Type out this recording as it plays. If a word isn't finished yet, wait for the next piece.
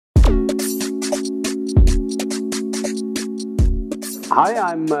Hi,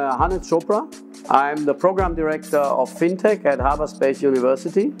 I'm Hannes Chopra. I'm the Program Director of FinTech at Harbour.Space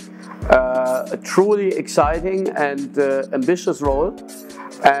University. A truly exciting and ambitious role.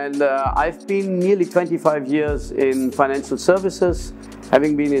 And I've been nearly 25 years in financial services,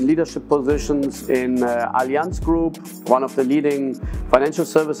 having been in leadership positions in Allianz Group, one of the leading financial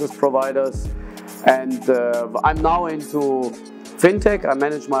services providers. And I'm now into FinTech. I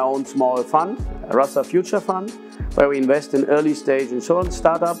manage my own small fund, RaSa Future Fund, where we invest in early stage insurance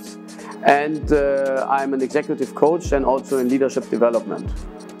startups. And I'm an executive coach and also in leadership development.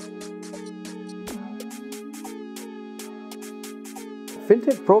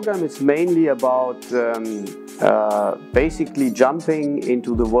 FinTech program is mainly about basically jumping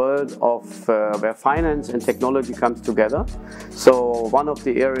into the world of where finance and technology comes together. So one of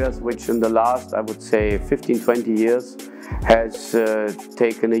the areas which in the last, I would say, 15-20 years has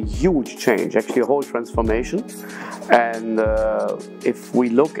taken a huge change, actually a whole transformation. And if we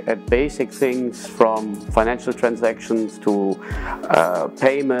look at basic things from financial transactions to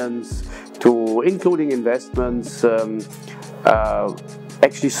payments to including investments,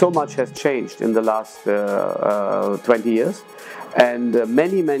 actually so much has changed in the last 20 years. And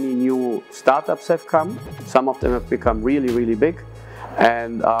many new startups have come. Some of them have become really big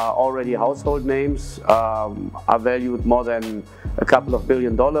and are already household names, are valued more than a couple of $1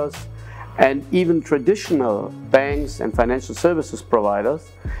 billion. And even traditional banks and financial services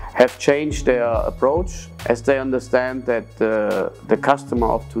providers have changed their approach as they understand that the customer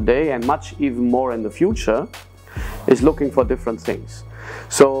of today, and much even more in the future, is looking for different things.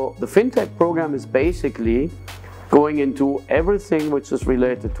 So the FinTech program is basically going into everything which is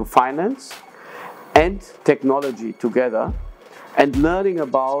related to finance and technology together, and learning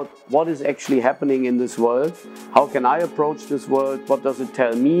about what is actually happening in this world. How can I approach this world? What does it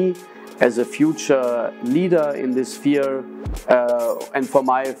tell me as a future leader in this sphere and for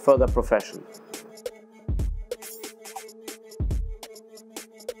my further profession?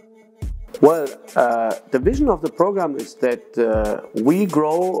 Well, the vision of the program is that we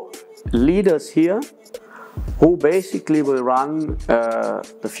grow leaders here who basically will run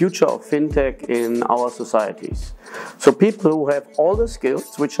the future of FinTech in our societies. So people who have all the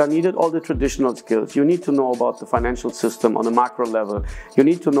skills which are needed, all the traditional skills. You need to know about the financial system on a macro level. You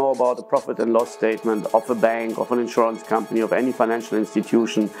need to know about the profit and loss statement of a bank, of an insurance company, of any financial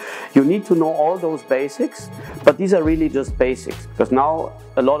institution. You need to know all those basics, but these are really just basics, because now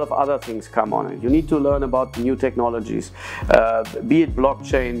a lot of other things come on it. You need to learn about new technologies, be it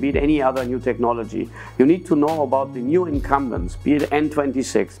blockchain, be it any other new technology. You need to know about the new incumbents, be it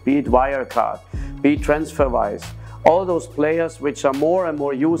N26, be it Wirecard, be it TransferWise, all those players which are more and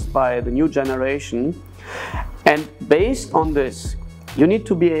more used by the new generation. And based on this, you need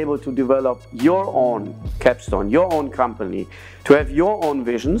to be able to develop your own capstone, your own company, to have your own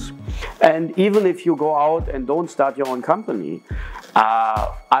visions. And even if you go out and don't start your own company,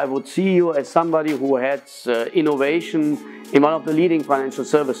 I would see you as somebody who has innovation in one of the leading financial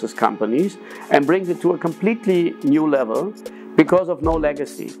services companies and brings it to a completely new level because of no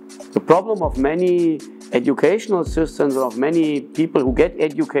legacy. The problem of many educational systems, of many people who get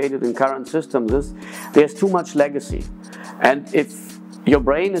educated in current systems, is there's too much legacy. And if your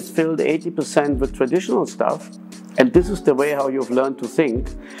brain is filled 80% with traditional stuff, and this is the way how you've learned to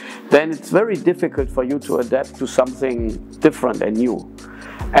think, then it's very difficult for you to adapt to something different and new.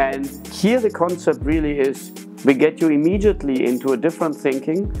 And here the concept really is, we get you immediately into a different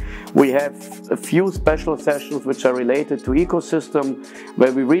thinking. We have a few special sessions which are related to ecosystem,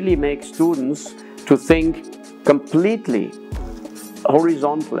 where we really make students to think completely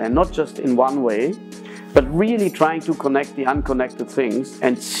horizontal and not just in one way, but really trying to connect the unconnected things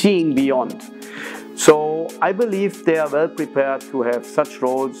and seeing beyond. So I believe they are well prepared to have such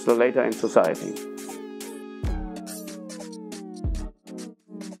roles later in society.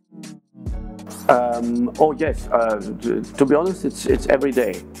 Oh yes, to be honest, it's every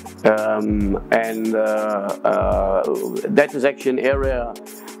day. That is actually an area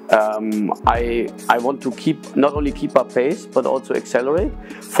I want to not only keep up pace, but also accelerate.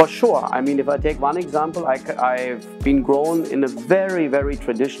 For sure. I mean, if I take one example, I've been grown in a very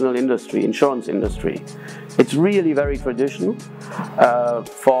traditional industry, insurance industry. It's really very traditional.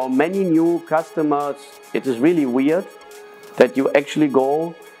 For many new customers, it is really weird that you actually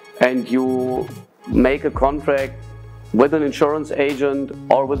go and you make a contract with an insurance agent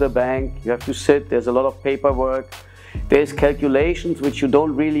or with a bank. You have to sit, there's a lot of paperwork. There's calculations which you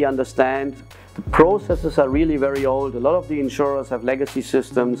don't really understand. The processes are really very old. A lot of the insurers have legacy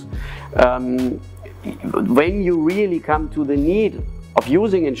systems. When you really come to the need of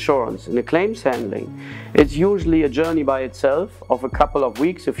using insurance in a claims handling, it's usually a journey by itself of a couple of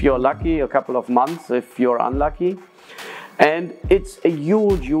weeks if you're lucky, a couple of months if you're unlucky, and it's a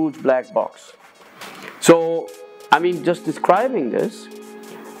huge, huge black box. So, I mean, just describing this,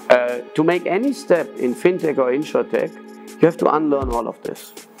 to make any step in FinTech or InsurTech, you have to unlearn all of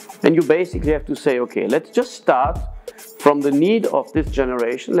this. And you basically have to say, okay, let's just start from the need of this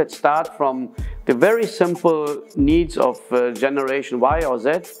generation. Let's start from the very simple needs of generation Y or Z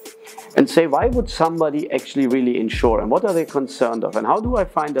and say, why would somebody actually really insure and what are they concerned of? And how do I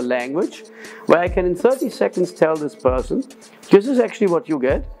find a language where I can in 30 seconds tell this person, this is actually what you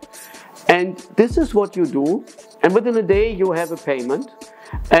get and this is what you do, and within a day you have a payment.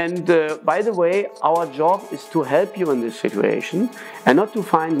 And by the way, our job is to help you in this situation and not to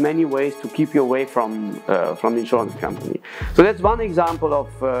find many ways to keep you away from the insurance company. So that's one example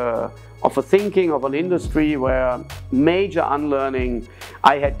of a thinking of an industry where major unlearning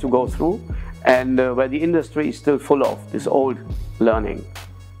I had to go through, and where the industry is still full of this old learning.